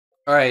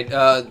Alright,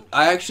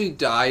 I actually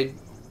died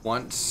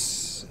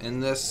once in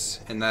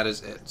this, and that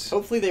is it.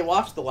 Hopefully they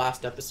watched the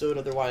last episode,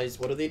 otherwise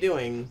what are they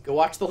doing? Go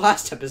watch the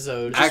last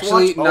episode. Just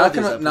actually, not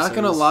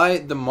gonna lie,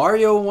 the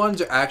Mario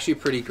ones are actually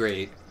pretty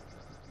great.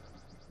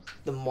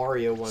 The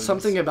Mario ones.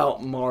 Something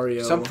about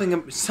Mario. Something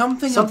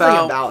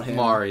about him.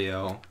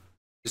 Mario.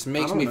 Just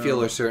makes me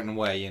feel a certain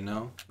way, you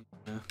know?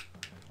 Yeah.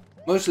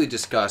 Mostly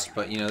disgust,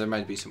 but, you know, there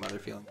might be some other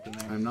feelings in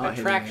there. I'm not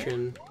Attraction.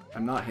 hitting it.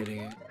 I'm not hitting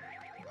it.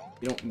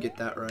 You don't get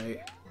that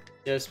right.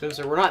 Yeah,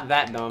 Spencer, we're not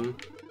that dumb.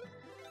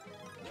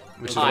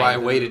 Which is why I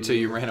waited till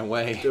you ran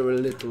away. You're a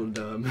little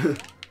dumb.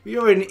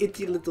 You're an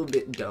itty little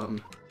bit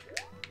dumb.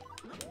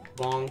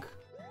 Bonk.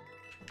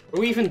 What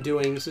are we even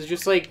doing? This is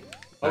just like...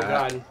 Oh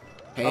god.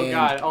 Pain. Oh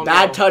god. Oh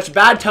bad no. touch,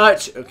 bad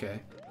touch! Okay.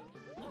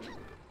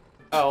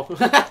 Oh.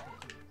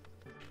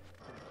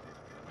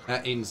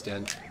 Aiden's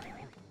dead.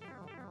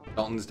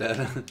 Dalton's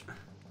dead.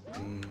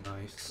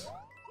 Nice.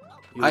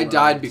 I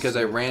died because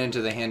I ran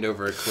into the hand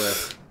over a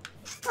cliff.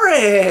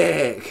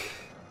 Frick!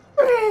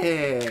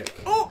 Frick!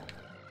 Oh!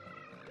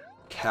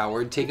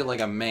 Coward, take it like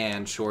a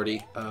man,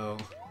 shorty. Oh.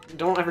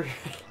 Don't ever...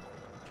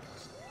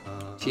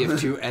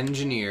 TF2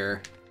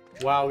 engineer.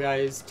 Wow,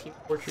 guys. Team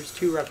Fortress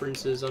 2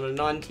 references on a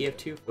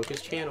non-TF2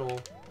 focused channel.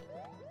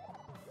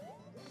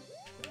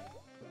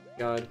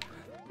 God.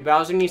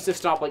 Bowser needs to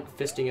stop, like,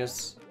 fisting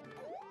us.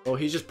 Oh,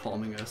 he's just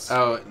palming us.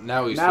 Oh,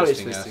 now he's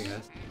fisting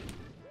us.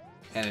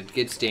 And it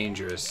gets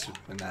dangerous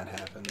when that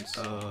happens.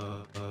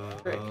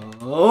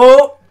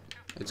 Oh!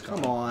 It's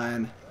Come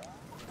on.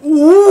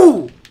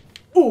 Ooh!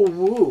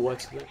 Ooh,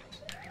 what's this?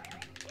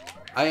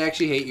 I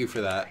actually hate you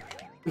for that.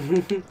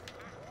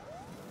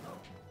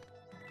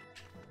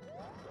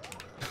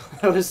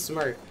 That was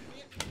smart.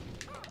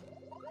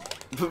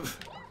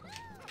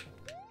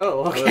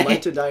 Oh, okay. I would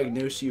like to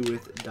diagnose you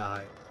with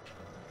die.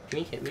 Can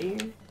he hit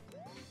me?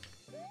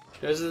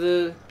 Those are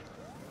the...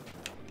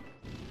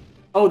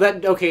 Oh,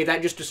 okay,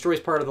 that just destroys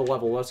part of the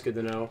level. That's good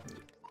to know.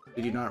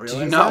 Did you not realize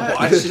Did you not that?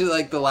 watch it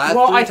like the last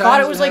Well, three I thought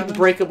times it was like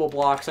breakable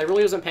blocks. I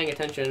really wasn't paying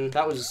attention.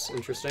 That was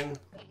interesting.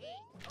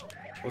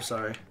 Oh,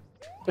 sorry.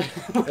 I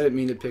didn't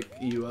mean to pick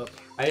you up.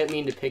 I didn't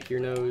mean to pick your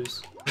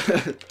nose.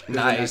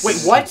 Nice.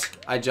 Wait, what?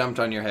 I jumped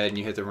on your head and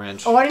you hit the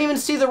wrench. Oh, I didn't even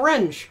see the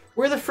wrench.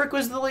 Where the frick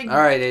was the, like...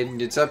 Alright,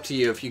 Aiden, it's up to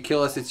you. If you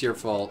kill us, it's your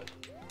fault.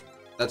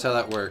 That's how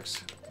that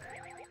works.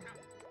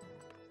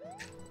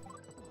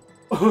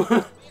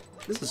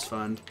 This is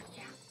fun.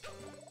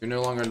 You're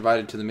no longer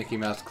invited to the Mickey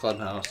Mouse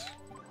Clubhouse.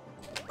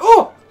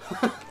 Oh!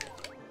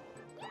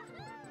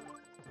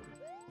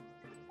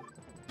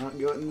 Not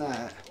getting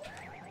that.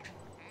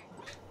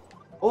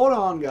 Hold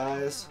on,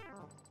 guys.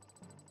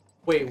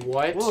 Wait,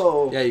 what?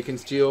 Whoa. Yeah, you can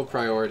steal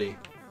priority.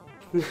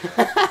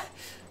 Oh.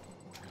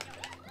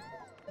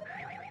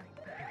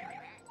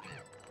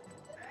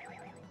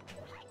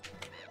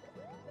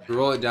 If you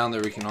roll it down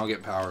there, we can all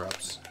get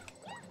power-ups.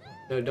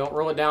 No, don't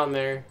roll it down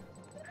there.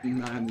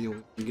 I'm the only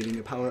one getting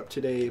a power up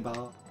today,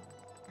 Bob.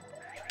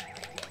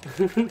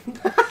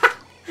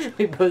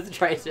 We both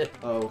tried to...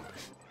 Oh.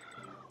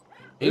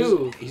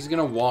 He's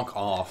gonna walk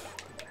off.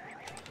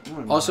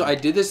 Also, I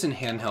did this in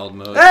handheld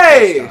mode.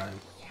 Hey! Time.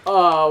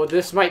 Oh,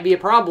 this might be a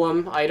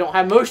problem. I don't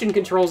have motion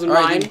controls in All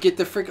right, mind. then get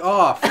the frick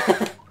off.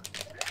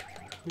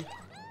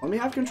 Let me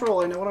have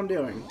control. I know what I'm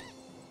doing.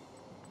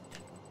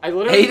 I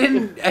literally...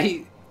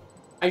 Aiden,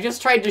 I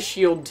just tried to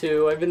shield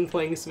too. I've been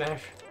playing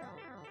Smash.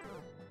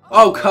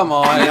 Oh, come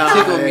on. Nice. It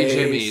tickled me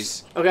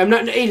jimmies. Okay, I'm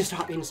not... Aiden,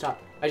 stop. Aiden,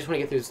 stop. I just want to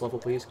get through this level,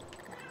 please.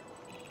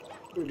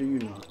 Or do you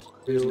not?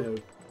 There's no...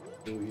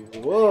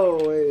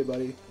 Whoa, hey,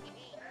 buddy.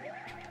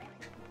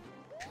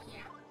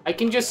 I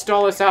can just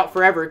stall us out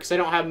forever because I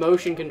don't have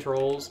motion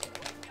controls.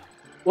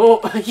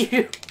 Whoa,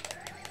 you...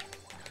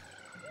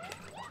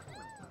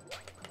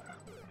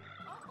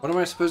 What am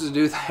I supposed to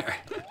do there?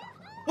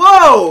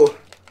 Whoa!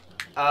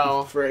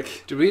 Oh.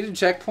 Frick. Did we hit a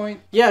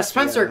checkpoint? Yeah,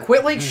 Spencer, Yeah.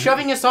 quit, like,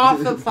 shoving us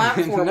off the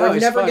platform. No, We're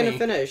it's never funny. gonna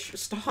finish.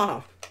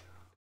 Stop.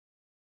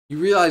 You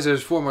realize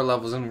there's 4 more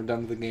levels and we're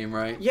done with the game,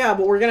 right? Yeah,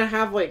 but we're gonna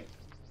have, like,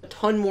 a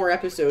ton more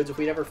episodes if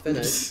we never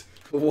finish.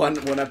 one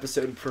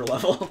episode per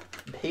level.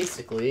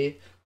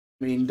 Basically.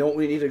 I mean, don't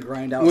we need to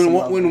grind out When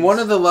some when one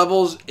of the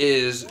levels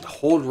is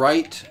hold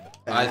right,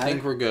 I Bad.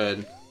 think we're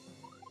good.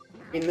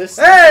 In this...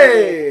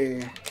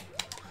 Hey!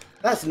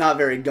 That's not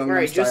very Gangnam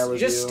Alright, style of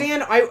just you.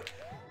 stand...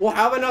 We'll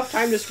have enough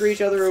time to screw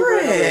each other over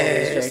and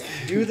over. Just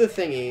do the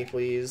thingy,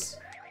 please.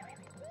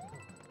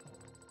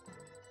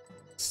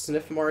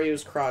 Sniff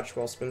Mario's crotch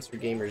while Spencer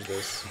gamers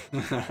this.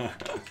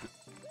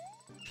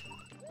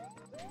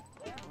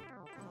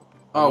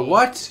 Oh,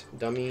 what?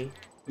 Dummy.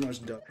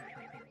 Much dumb.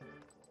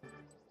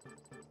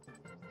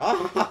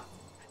 Ah!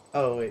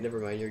 Oh, wait, never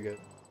mind, you're good.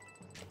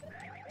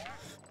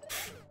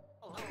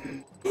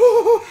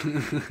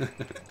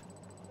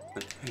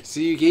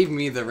 See, you gave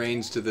me the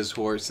reins to this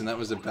horse, and that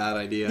was a bad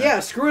idea. Yeah,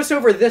 screw us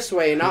over this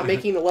way, not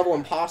making the level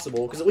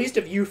impossible, because at least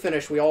if you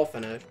finish, we all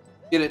finish.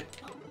 Get it.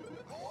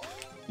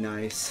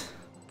 Nice.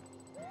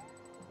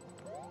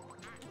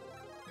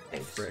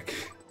 Thanks. Frick.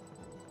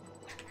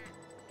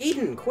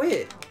 Aiden,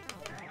 quit!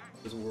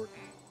 Doesn't work.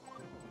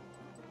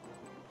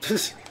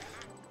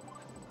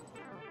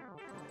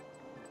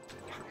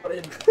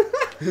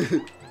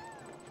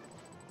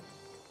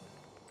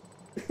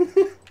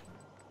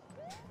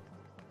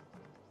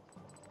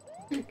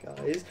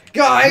 Guys!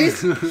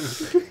 Guys!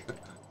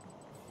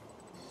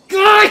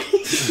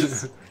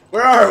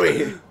 Where are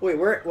we? Wait,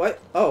 where? What?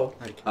 Oh.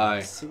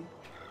 Hi. See.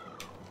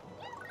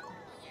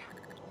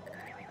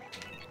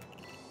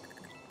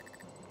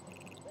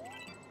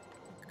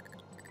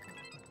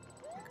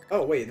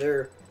 Oh, wait,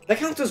 that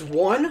counts as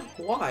one?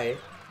 Why?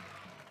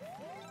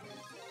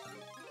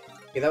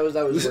 Okay, that was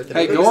worth it.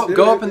 Hey,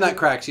 go up in that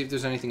crack, see if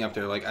there's anything up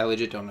there. Like, I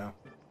legit don't know.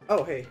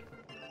 Oh, hey.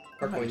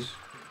 Nice.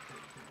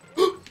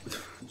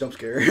 Jump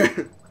scare.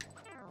 Feel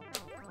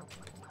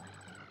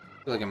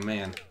like a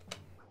man.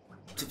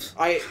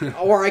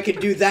 Or I could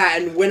do that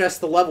and win us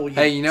the level.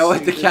 Hey, you know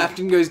what? The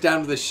captain goes down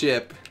with the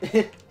ship.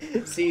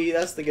 See,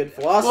 that's the good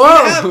philosophy.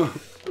 Whoa!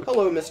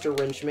 Hello, Mr.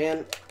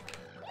 Wrenchman.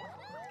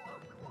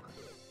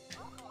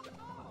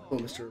 Oh,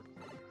 Mr.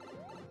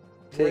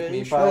 Take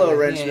me by Hello, the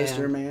Wrench, hand,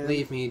 Mr. Man.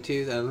 Leave me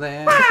to the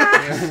land.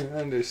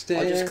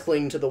 Understand? I'll just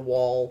cling to the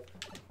wall.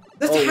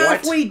 That's Oh,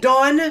 halfway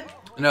done?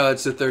 No,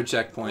 it's the third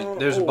checkpoint.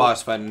 There's a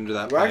boss fight under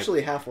that We're pipe.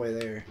 actually halfway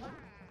there.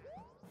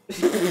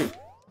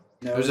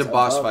 No, There's it's a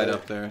boss above fight it.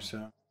 up there,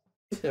 so.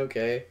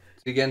 Okay.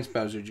 It's against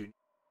Bowser Jr.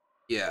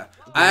 Yeah.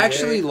 I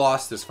actually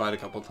lost this fight a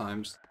couple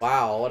times.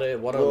 Wow, what a...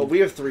 Well, we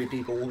have 3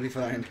 people. We'll be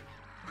fine.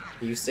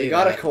 You say We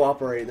gotta that.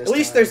 cooperate this At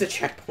least time. there's a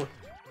checkpoint.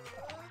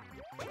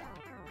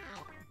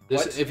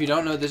 This, if you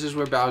don't know, this is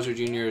where Bowser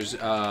Jr.'s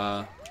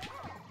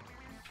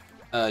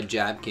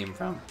jab came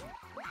from.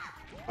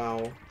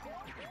 Wow.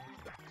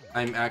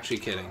 I'm actually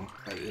kidding.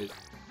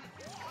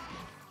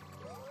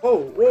 Oh,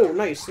 whoa,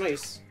 nice,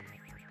 nice.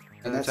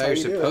 And that's that's how how you're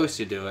you do supposed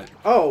to do it.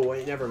 Oh,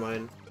 wait, never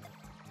mind.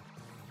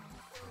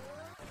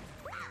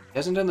 He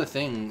hasn't done the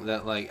thing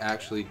that, like,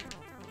 actually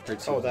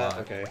hurts you Oh, a that, lot.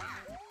 okay.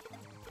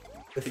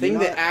 The Can thing you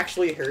that not-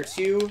 actually hurts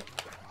you?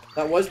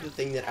 That was the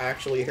thing that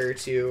actually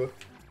hurts you.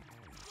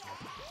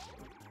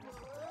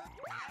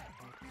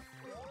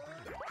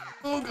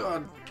 Oh,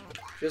 God.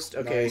 Just,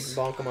 okay, Nice.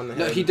 bonk him on the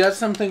head. No, he does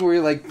something where he,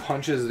 like,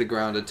 punches the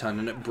ground a ton,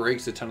 and it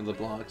breaks a ton of the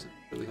blocks.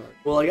 It's really hard.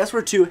 Well, I guess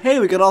we're 2. Hey,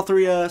 we got all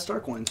 3 star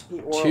coins.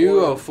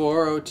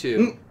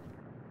 20402.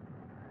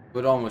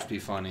 Would almost be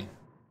funny.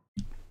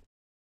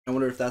 I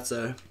wonder if that's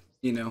a,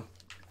 you know,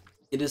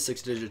 it is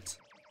 6 digits.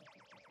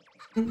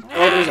 Oh,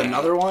 there's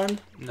another one?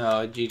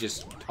 No, he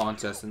just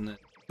taunts us in the...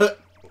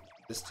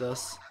 It's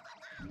us.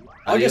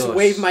 I'll just Adios.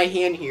 wave my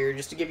hand here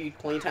just to give you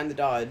plenty of time to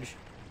dodge.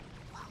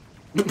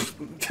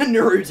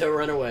 Naruto,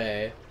 run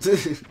away.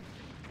 Stupid,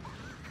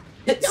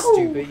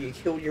 you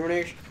killed your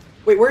own.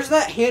 Wait, where's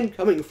that hand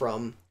coming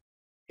from?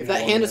 If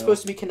that hand is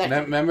supposed to be connected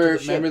Remember, to the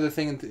ship. remember the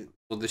thing in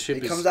well, the ship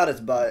It comes out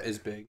its butt. is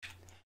big.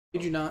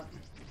 Did you not?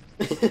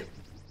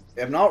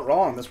 If I'm not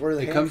wrong, that's where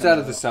the It hand comes out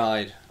of the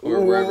side, or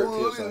wherever it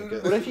feels like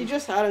What it. if you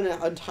just had an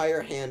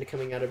entire hand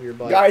coming out of your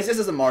butt? Guys, this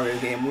is a Mario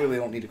game. We really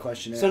don't need to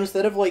question it. So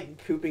instead of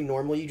like pooping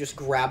normally, you just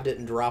grabbed it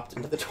and dropped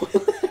into the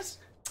toilet.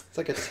 It's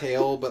like a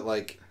tail, but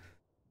like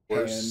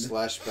worse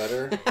Hand. /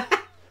 better.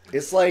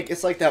 It's like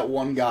that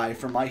one guy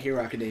from My Hero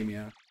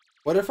Academia.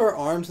 What if our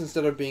arms,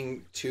 instead of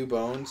being 2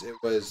 bones, it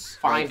was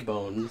Find like,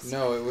 bones.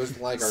 No, it was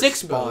like our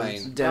 6 spine,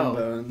 bones. Den Oh.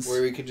 bones.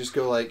 where we could just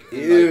go like,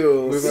 and,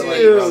 Ew. like, move it like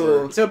Ew.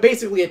 rubber. So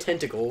basically a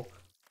tentacle.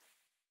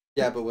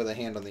 Yeah, but with a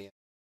hand on the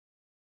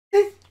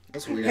end.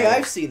 That's weird. Hey,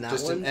 I've seen that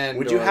Just one. an end.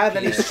 Would or you a have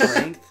any penis.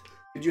 strength?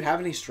 Did you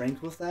have any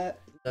strength with that?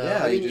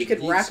 Yeah, I you mean, you just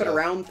could eat wrap it stuff.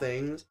 around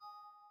things.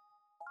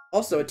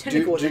 Also, a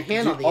tentacle with a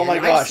hand on the Oh end. my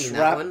I've gosh, seen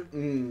wrap. that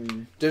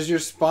one. Does your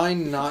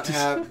spine not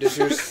have? Does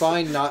your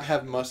spine not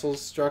have muscle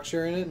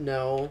structure in it?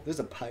 No. There's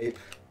a pipe.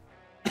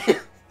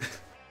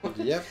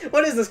 Yep.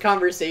 What is this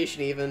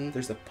conversation even?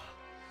 There's a pipe.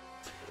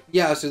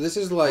 Yeah. So this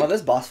is like. Oh,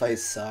 this boss fight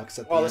sucks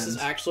at the Well, end. this is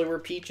actually where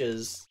Peach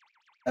is.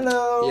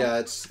 Hello.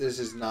 Yeah. This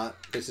is not.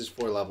 This is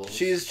 4 levels.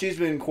 She's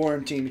been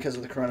quarantined because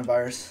of the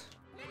coronavirus.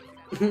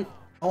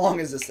 How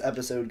long is this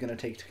episode gonna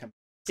take to come?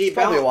 See, It's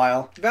probably a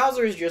while.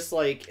 Bowser's just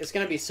like, it's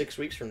gonna be 6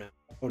 weeks from now.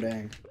 Oh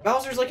dang.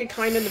 Bowser's like a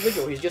kind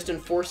individual. He's just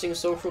enforcing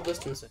social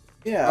distancing.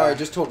 Yeah. All right.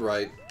 Just hold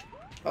right.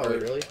 Oh, Or-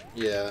 really?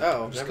 Yeah.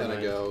 Oh, just never gonna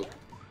mind. go.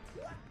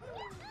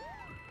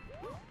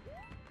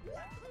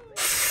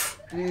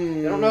 I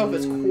don't know if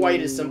it's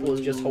quite as simple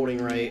as just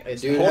holding right.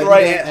 It's Dude, Hold have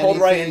right. you done Hold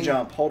right and anything?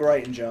 jump. Hold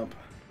right and jump.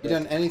 You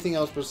done anything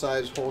else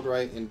besides hold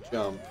right and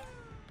jump?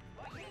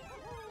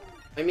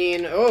 I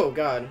mean, oh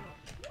god.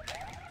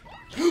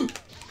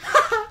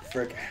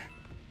 Frick.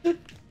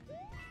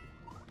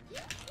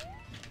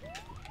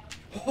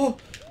 Oh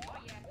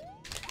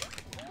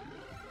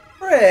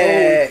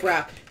Frick.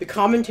 crap! The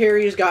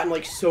commentary has gotten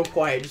like so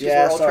quiet just because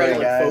Yeah, we're all sorry, trying to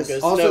like guys.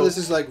 focus. Also, No. this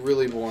is like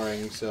really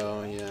boring.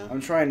 So yeah. I'm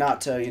trying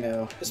not to, you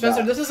know. Spencer,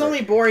 not this is frick.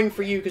 only boring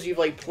for you because you've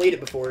like played it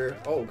before.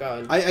 Oh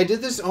god. I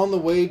did this on the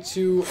way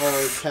to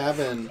our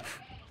cabin,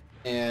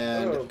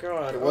 and Oh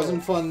god. it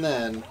wasn't fun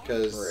then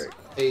because Frick.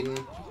 Aidan,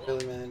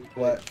 really man,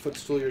 What?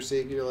 footstool your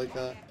savior like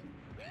that.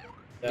 Yeah.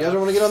 You guys don't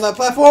want to get on that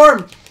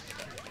platform.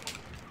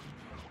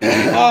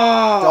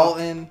 Oh!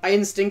 Dalton, I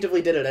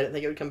instinctively did it. I didn't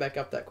think it would come back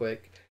up that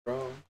quick.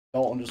 bro.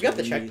 Dalton just You got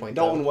the wanted me- checkpoint,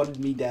 Dalton though. wanted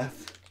me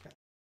death.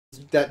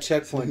 That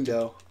checkpoint,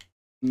 though.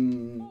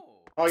 Mm.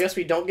 Oh, I guess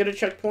we don't get a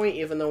checkpoint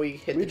even though we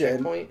hit We the did.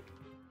 checkpoint.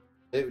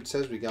 It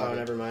says we got Oh, it.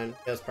 never mind.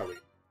 That's probably.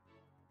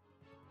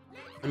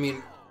 I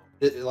mean,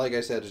 like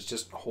I said, it's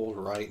just hold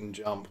right and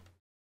jump.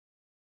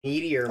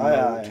 Meteor Aye,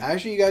 mode. aye.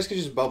 Actually, you guys could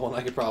just bubble and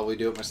I could probably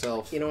do it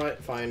myself. You know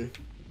what? Fine.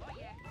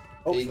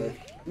 Hopefully.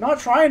 I'm not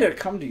trying to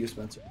come to you,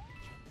 Spencer.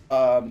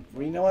 Well,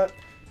 you know what?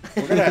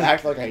 We're gonna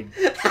act like I...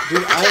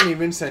 Dude, I didn't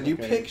even send you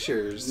Okay.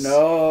 pictures.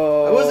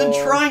 No. I wasn't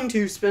trying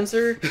to,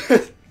 Spencer.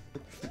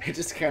 It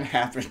just kind of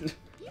happened.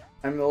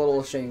 I'm a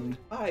little ashamed.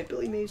 Hi,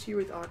 Billy Mays here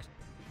with Ox.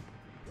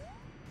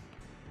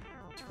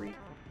 Three.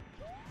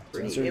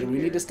 Spencer, do we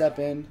need to step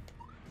in?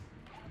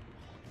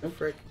 No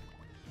frick.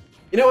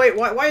 You know, wait,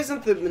 why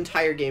isn't the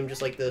entire game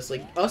just like this?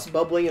 Like, us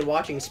bubbling and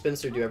watching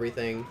Spencer do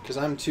everything. Because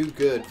I'm too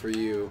good for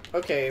you.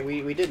 Okay,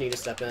 we did need to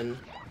step in.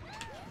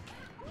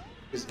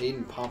 Because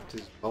Aiden popped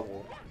his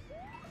bubble.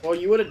 Well,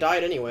 you would have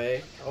died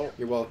anyway. Oh.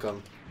 You're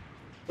welcome.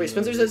 Wait,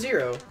 Spencer's at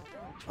 0.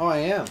 Oh, I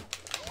am.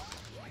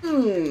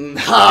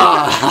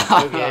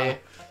 Okay.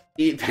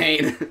 Eat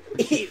pain.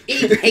 Eat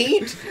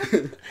paint?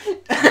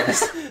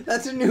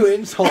 That's a new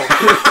insult.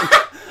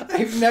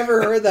 I've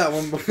never heard that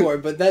one before,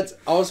 but that's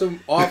also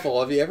awful.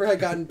 Have you ever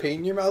gotten pain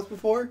in your mouth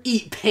before?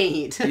 Eat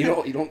paint. You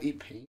don't eat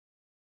pain?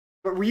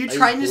 But were you I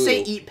trying eat to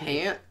say glue. eat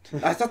pant?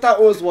 I thought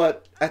that was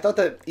what... I thought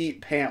that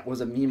eat pant was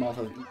a meme off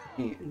of eat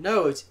paint.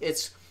 No,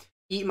 it's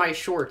eat my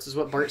shorts is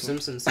what Bart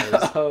Simpson says.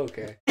 Oh,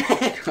 okay.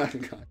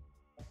 God.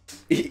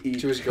 Eat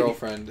To his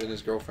girlfriend, and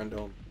his girlfriend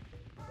don't.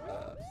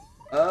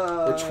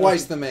 Or We're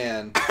twice the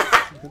man.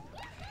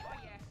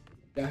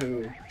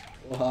 Yahoo.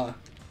 Waha.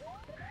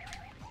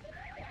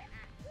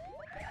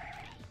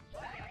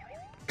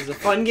 It's a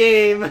fun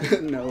game.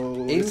 No.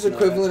 Aiden's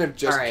equivalent of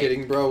just Alright.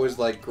 kidding, bro, is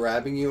like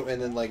grabbing you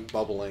and then like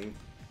bubbling.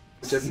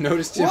 Which I've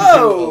noticed him do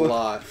Whoa! a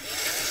lot.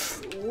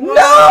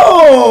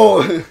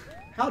 No!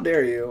 How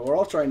dare you? We're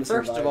all trying to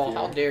survive First of all, here.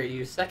 how dare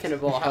you? Second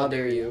of all, how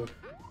dare you?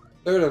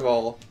 Third of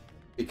all,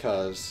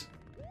 because.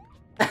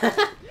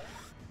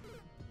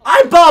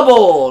 I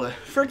bubbled!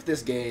 Frick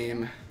this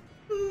game.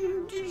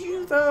 Did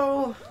you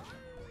though?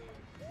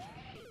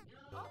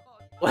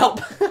 Well,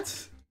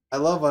 I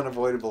love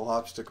unavoidable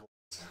obstacles.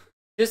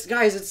 just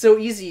guys, it's so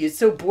easy. It's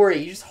so boring.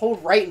 You just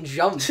hold right and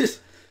jump.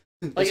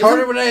 Like, It's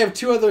harder when I have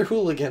two other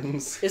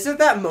hooligans. Isn't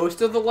that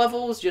most of the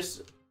levels?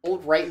 Just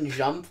hold right and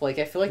jump. Like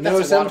I feel like that's No, a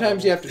lot of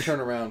sometimes you levels. have to turn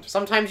around.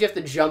 Sometimes you have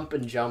to jump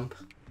and jump,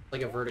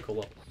 like a vertical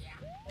level.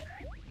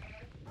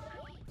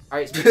 All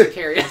right, Spencer,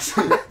 carry us.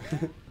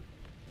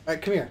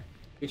 Alright, come here.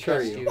 We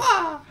Carry trust you. you.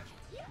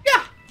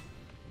 Yeah!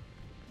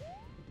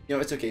 You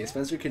know, it's okay.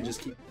 Spencer can just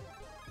keep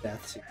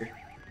deaths here.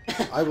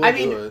 I will I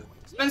mean- do it.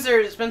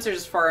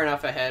 Spencer's far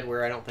enough ahead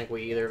where I don't think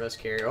we either of us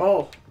carry.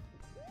 Oh.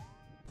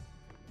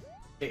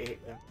 It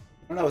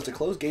I don't know, it's a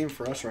close game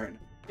for us right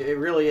now.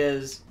 really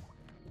is.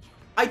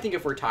 I think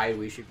if we're tied,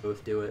 we should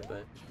both do it,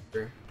 but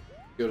sure.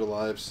 Go to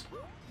lives.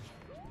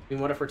 I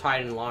mean, what if we're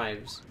tied in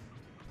lives?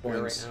 Where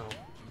Points. right now?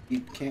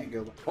 You can't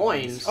go by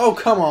Coins? Oh,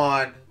 come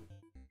on!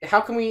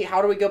 How do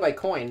we go by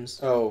coins?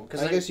 Oh, 'Cause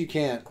I then- guess you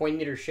can't. Coin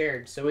meter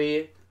shared, so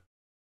we...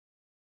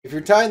 If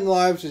you're tied in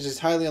lives, which is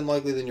highly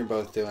unlikely, then you're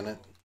both doing it.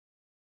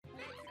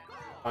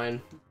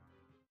 Fine.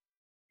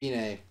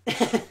 Pine.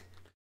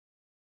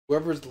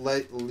 Whoever's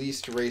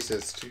least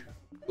racist,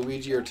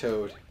 Luigi or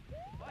Toad.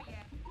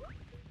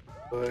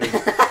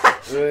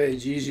 Hey,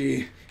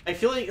 Gigi. I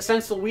feel like,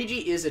 since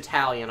Luigi is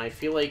Italian, I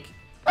feel like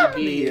he'd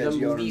be He is, the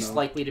you don't least know.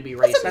 likely to be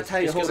That's racist, how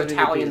you just hold because it in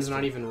your Italian's PS2.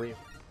 not even real.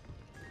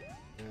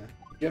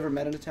 You ever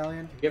met an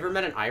Italian? You ever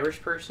met an Irish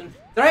person?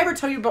 Did I ever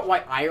tell you about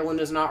why Ireland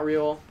is not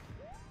real?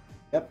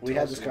 Yep, we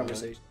had this Tell us about it.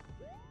 conversation.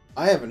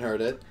 I haven't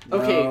heard it.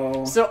 Okay,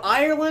 No. so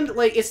Ireland,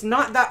 like, it's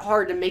not that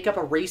hard to make up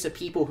a race of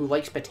people who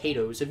likes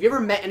potatoes. Have you ever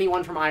met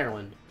anyone from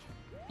Ireland?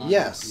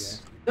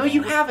 Yes. No,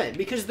 you haven't,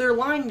 because they're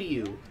lying to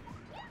you.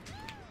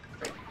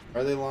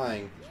 Are they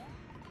lying?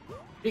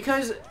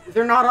 Because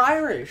they're not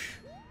Irish.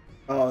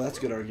 Oh, that's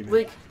a good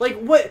argument. Like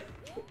what?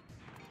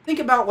 Think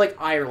about, like,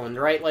 Ireland,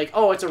 right? Like,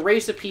 oh, it's a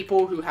race of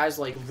people who has,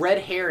 like, red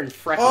hair and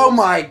freckles. Oh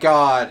my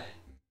god!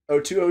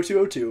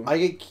 020202.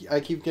 I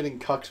keep getting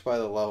cucked by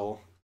the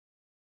level.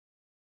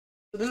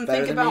 So then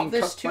Better think than about being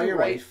this cucked too, by your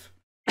right?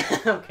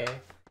 wife. Okay.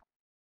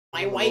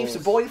 My Oh. wife's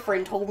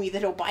boyfriend told me that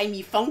he'll buy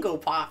me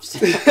Funko Pops.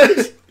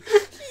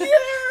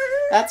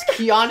 That's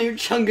Keanu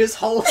Chunga's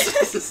whole.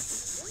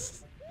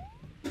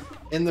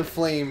 In the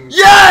flames.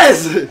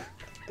 Yes!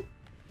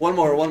 One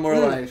more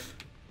life.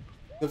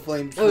 The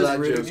flames. That was for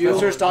rude joke. of you.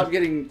 Spencer, stop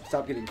getting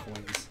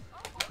coins.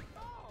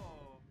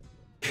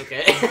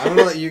 Okay. I'm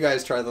gonna let you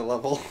guys try the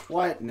level.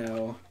 What?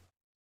 No.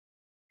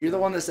 You're the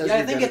one that says. Yeah, I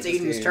you're think good it's at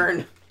this Aiden's game.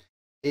 turn.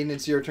 Aiden,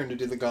 it's your turn to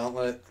do the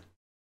gauntlet.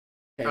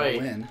 Okay, Right.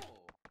 I'll win.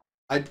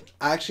 I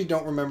actually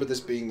don't remember this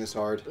being this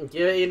hard.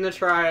 Give Aiden a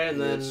try, and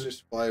then. Let's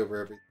just fly over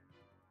everything.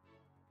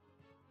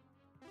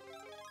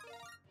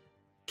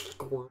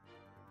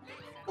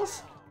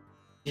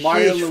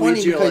 Mario It's and funny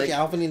Luigi are because like-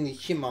 Alvin and the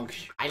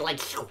Chipmunks. I like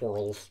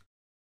squirrels.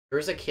 There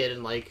was a kid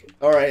in, like.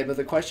 All right, but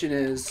the question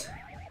is,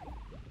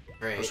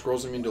 Are Right.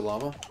 squirrels immune to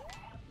llama?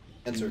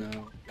 Answer.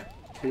 No.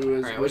 Who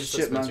is Alright, which let's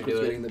let chipmunk Spencer was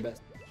do it. getting the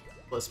best?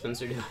 Let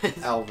Spencer do it.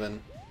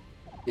 Alvin.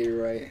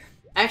 You're right.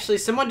 Actually,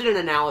 someone did an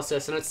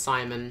analysis, and it's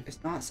Simon.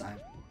 It's not Simon.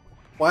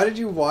 Why did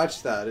you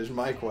watch that? Is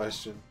my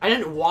question. I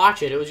didn't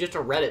watch it. It was just a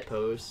Reddit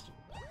post.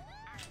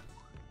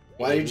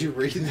 Why did you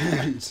read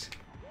that?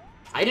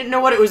 I didn't know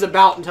what it was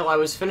about until I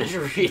was finished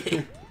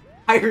reading.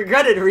 I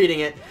regretted reading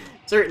it,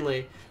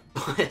 certainly,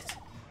 but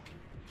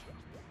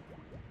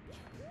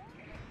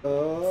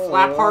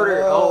flap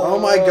harder. Oh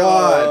my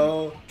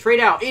god. Trade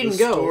out, Aiden, The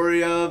go.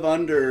 Story of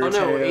Undertale. Oh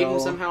no,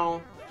 Aiden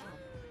somehow.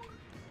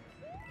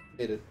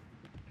 Hate it.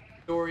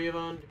 Story of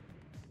Under.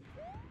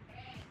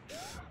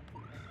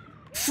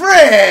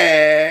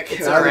 Frick! It's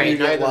How did alright. you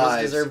get Neither of us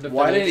lives? deserve to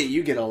Why finish. didn't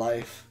you get a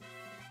life?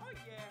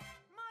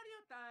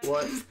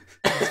 What?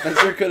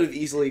 Spencer could have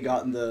easily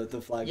gotten the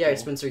flag. Yeah,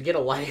 Spencer, get a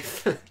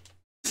life.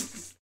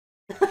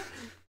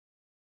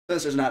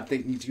 Spencer's not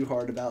thinking too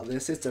hard about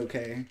this. It's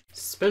okay.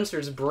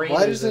 Spencer's brain.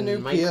 Why is does the in new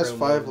micro PS5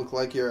 mode. look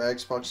like your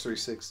Xbox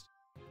 360?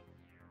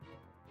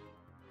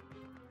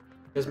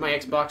 Because my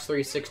Xbox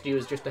 360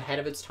 was just ahead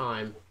of its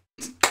time.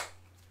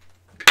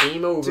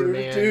 Game over,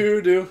 man.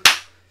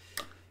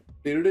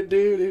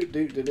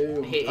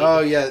 Hey, Oh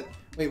yeah.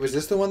 Wait, was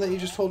this the one that you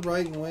just told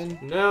right and win?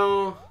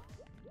 No.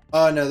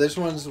 Oh no, this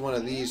one's one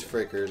of these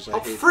frickers. I Oh,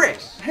 hate frick!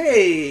 this.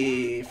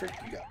 Hey, frick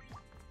you go.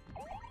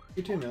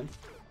 You too, man.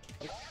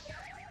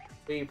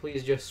 Will you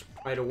please just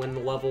try to win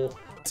the level?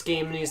 This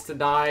game needs to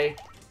die.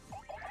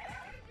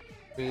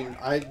 I mean,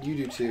 you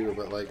do too,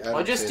 but like, I I'll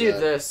don't just say do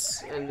that.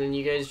 this, and then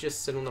you guys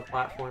just sit on the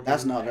platform.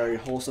 That's not very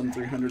wholesome.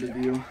 300 of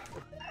you.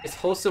 It's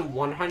wholesome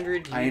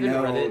 100. You I even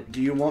know. Reddit?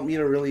 Do you want me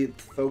to really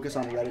focus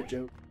on a Reddit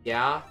joke?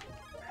 Yeah.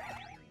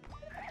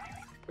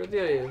 Whoa,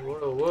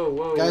 whoa,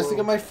 whoa. Guys, whoa. look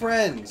at my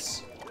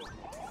friends.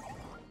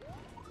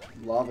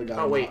 Lava guy.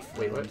 Oh wait, not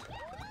wait, what? found.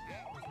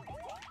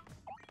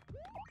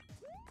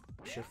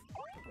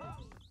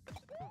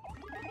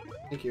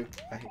 Thank you.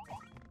 I hate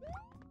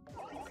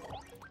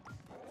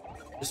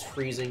Just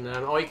freezing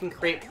them. Oh, you can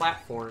create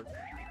platform.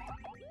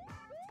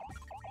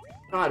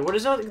 God, what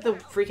is up with the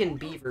freaking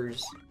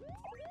beavers?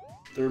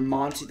 They're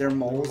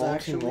moles Monty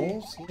actually.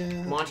 moles?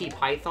 Yeah. Monty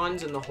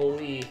Pythons and the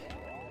holy.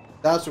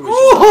 That's what we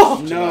Oh!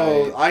 should watch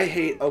No, tonight. I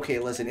hate. Okay,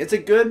 listen. It's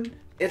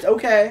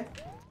okay,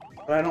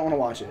 but I don't want to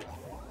watch it.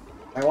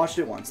 I watched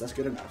it once. That's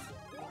good enough.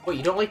 Wait,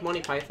 you don't like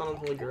Monty Python and the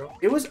Holy Grail?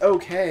 It was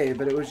okay,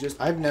 but it was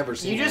just. I've never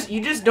seen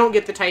You just don't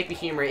get the type of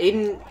humor.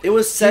 Aiden, It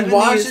was He 70s.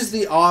 watches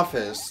The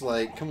Office.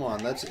 Like, come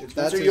on, that's if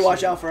that's. Spencer, a you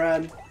watch show- out for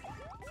Ed.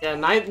 yeah,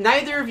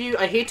 neither of you.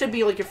 I hate to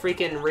be like a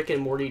freaking Rick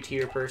and Morty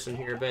tier person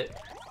here, but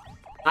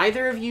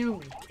neither of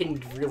you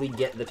can really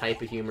get the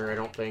type of humor. I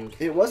don't think.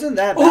 It wasn't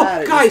that Oh,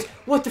 bad. it guys, just-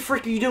 what the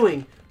frick are you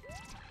doing?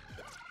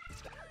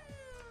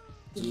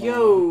 It's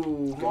Yo,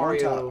 Go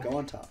Mario. on top. Go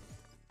on top.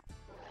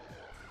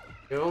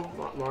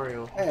 Yo,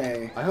 Mario.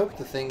 Hey. I hope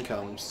the thing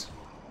comes.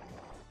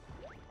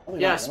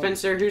 Probably Yeah, not one.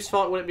 Spencer, whose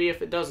fault would it be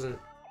if it doesn't?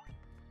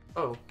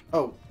 Oh.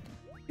 Oh,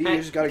 You Hey,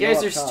 just gotta you go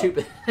guys up are top.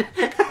 stupid.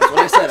 That's what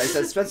I said. I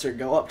said, Spencer,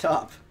 go up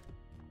top.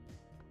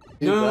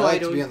 dude, No, but I I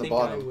like don't to be on the think I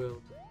bottom.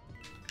 will.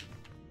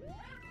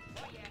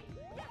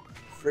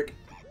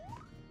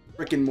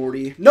 Frickin'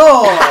 Morty.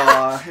 No!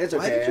 It's Why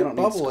okay. did I you don't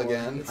need bubble score.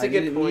 again? It's a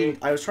good didn't point. mean-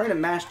 I was trying to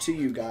mash to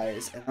you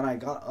guys, and then I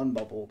got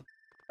unbubbled.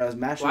 I was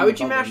mashing. Why would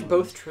the you bubble mash mode.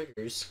 both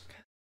triggers?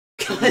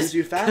 It moves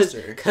you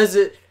faster. Because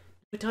it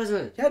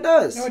doesn't. Yeah, it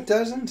does. No, it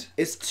doesn't.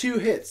 It's 2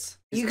 hits.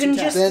 It's You 2 can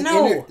taps. just-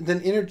 No. Then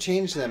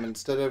interchange them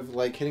instead of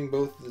like hitting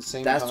both at the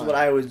same That's time. what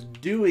I was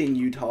doing,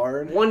 you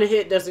tard. One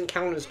hit doesn't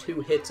count as 2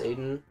 hits,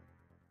 Aiden.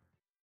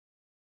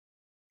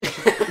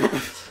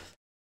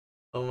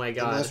 Oh my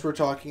god. Unless we're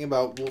talking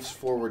about Wolf's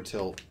forward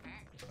tilt.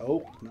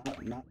 Oh,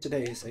 not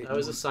today. Say That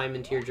was a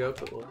Simon tier joke,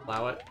 but we'll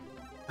allow it.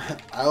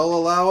 I'll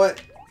allow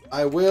it.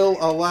 I will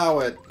allow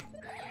it.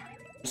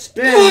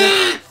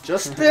 spin.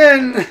 Just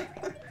spin.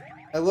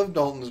 I love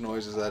Dalton's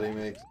noises that he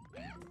makes.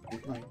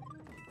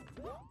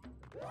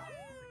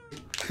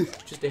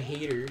 Just a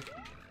hater.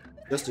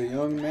 Just a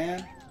young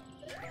man.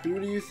 Who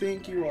do you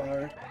think you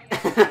are?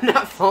 I'm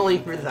not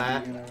falling for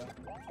that.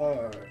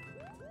 Alright.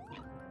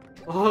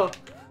 Oh.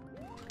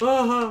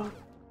 Oh.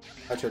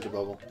 I tried to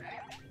bubble.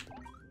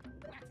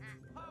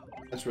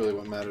 That's really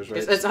what matters,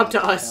 right? It's up to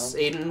not us,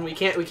 count. Aiden. We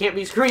can't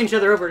be screwing each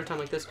other over at a time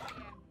like this.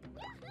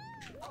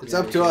 It's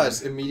up to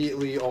us.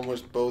 Immediately,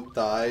 almost both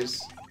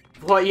dies.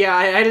 Well, yeah,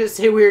 I didn't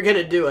say we were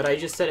gonna do it. I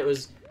just said it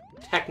was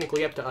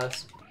technically up to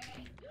us.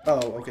 Oh,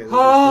 okay. Those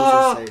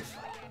Ah! are safe.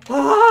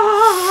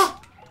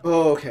 Ah!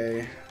 Oh,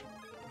 okay.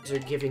 These are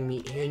giving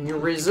me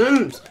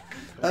aneurysms.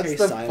 That's Okay,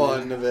 the Simon.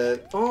 fun of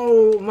it.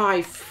 Oh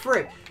my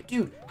frick.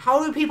 Dude,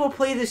 how do people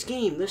play this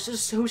game? This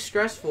is so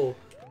stressful.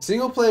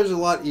 Single player is a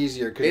lot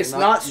easier because It's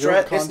not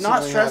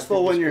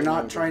stressful when you're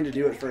not trying to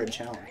do it for a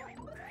challenge.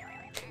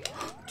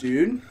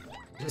 Dude.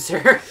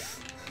 Sir?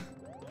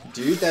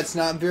 Dude, that's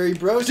not very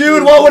bro.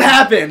 Dude, what would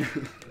happen?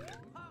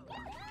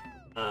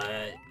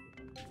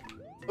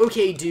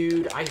 Okay,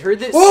 dude, I heard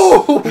that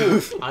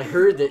Oh! I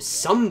heard that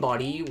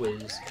somebody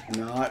was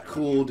Not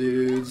cool,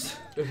 dudes.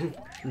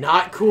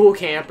 Not cool,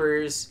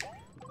 campers.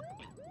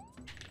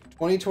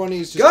 2020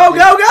 is just Go,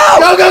 go, go!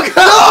 Go, go,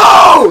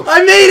 go!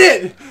 I made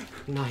it!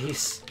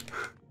 Nice.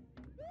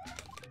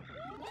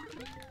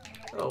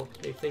 Oh,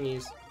 hey,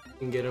 thingies. You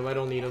can get them. I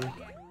don't need them.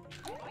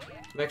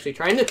 I'm actually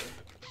trying to.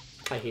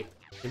 I hate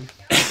him.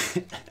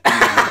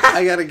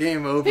 I got a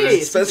game over. Hey,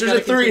 Spencer's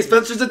at 3.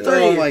 Spencer's at 3.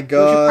 Oh my We should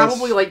god.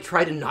 probably like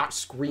try to not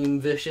scream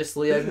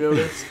viciously. I've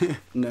noticed.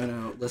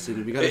 No. Listen,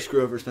 dude, we gotta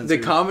screw over Spencer.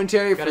 The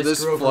commentary for Gotta this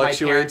screw over my parents'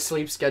 fluctuates.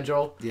 sleep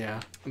schedule.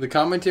 Yeah. The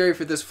commentary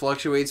for this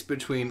fluctuates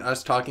between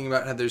us talking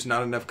about how there's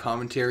not enough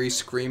commentary,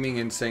 screaming,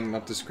 and saying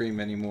not to scream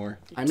anymore.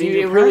 I mean, Dude,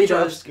 your it really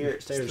parents does. are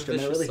upstairs. Can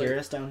they really hear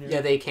us down here?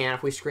 Yeah, they can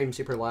if we scream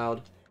super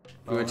loud.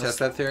 You want to test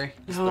that theory?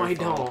 No, I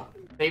don't.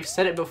 They've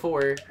said it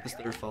before. It's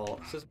their fault.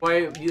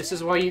 This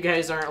is why you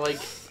guys aren't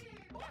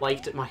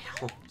liked at my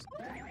house.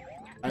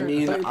 I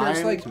mean, thought your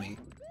parents liked me.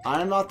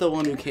 I'm not the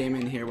one who came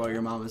in here while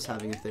your mom was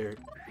having a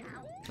therapy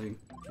thing.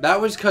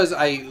 That was because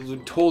I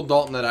told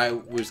Dalton that I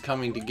was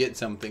coming to get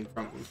something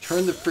from him.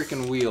 Turn the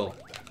freaking wheel.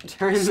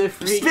 Turn the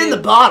freaking... Spin the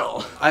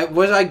bottle!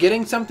 Was I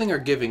getting something or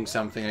giving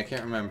something? I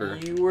can't remember.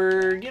 You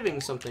were giving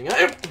something.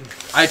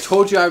 I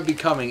told you I would be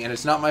coming, and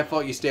it's not my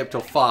fault you stay up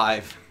till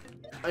 5.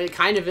 It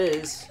kind of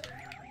is.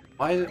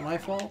 Why is it my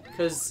fault?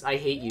 Because I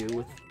hate you.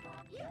 With...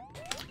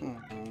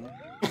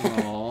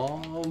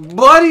 Aww,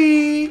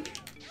 buddy!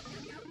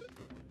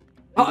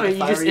 Oh, you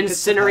just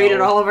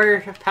incinerated all of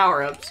our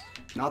power-ups.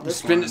 Not this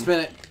Spin one. it, spin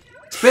it.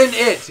 Spin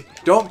it!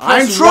 Don't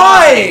press I'm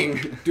trying!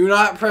 Y. Do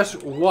not press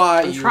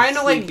Y, I'm you trying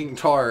to, like- freaking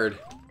tard.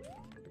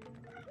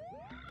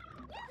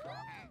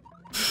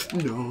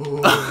 No.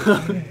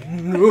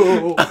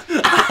 No.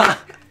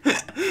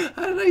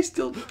 How did I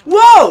still...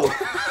 Whoa!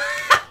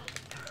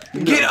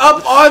 Get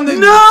up on the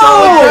No!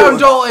 solid ground,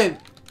 Dalton!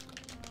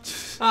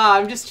 Ah,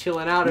 I'm just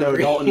chilling out No, over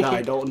Dalton here.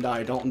 die, Dalton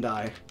die, Dalton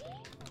die.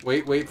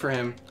 Wait for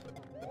him.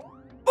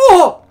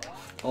 Oh!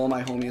 All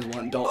my homies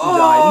want Dalton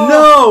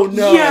Oh! die.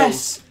 No!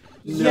 Yes!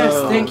 No. Yes,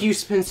 thank you,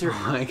 Spencer.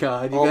 Oh my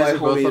god, you All guys my are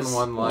both homies- on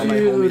one all line. my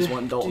homies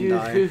want Dalton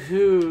die.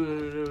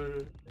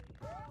 Dude.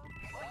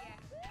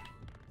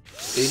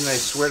 Aiden, I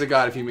swear to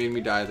god if you made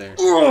me die there.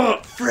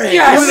 Frick!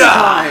 Yes! Every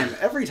time!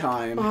 Every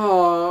time.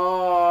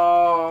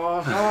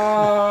 Oh.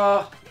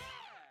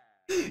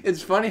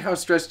 It's funny how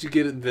stressed you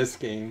get in this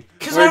game.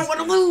 Because I don't want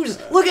to lose!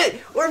 Look at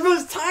we're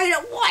both tied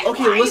at what?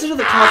 Okay, listen to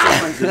the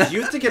consequences.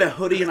 You have to get a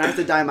hoodie and I have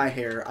to dye my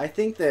hair. I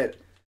think that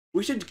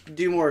we should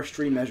do more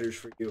extreme measures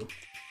for you.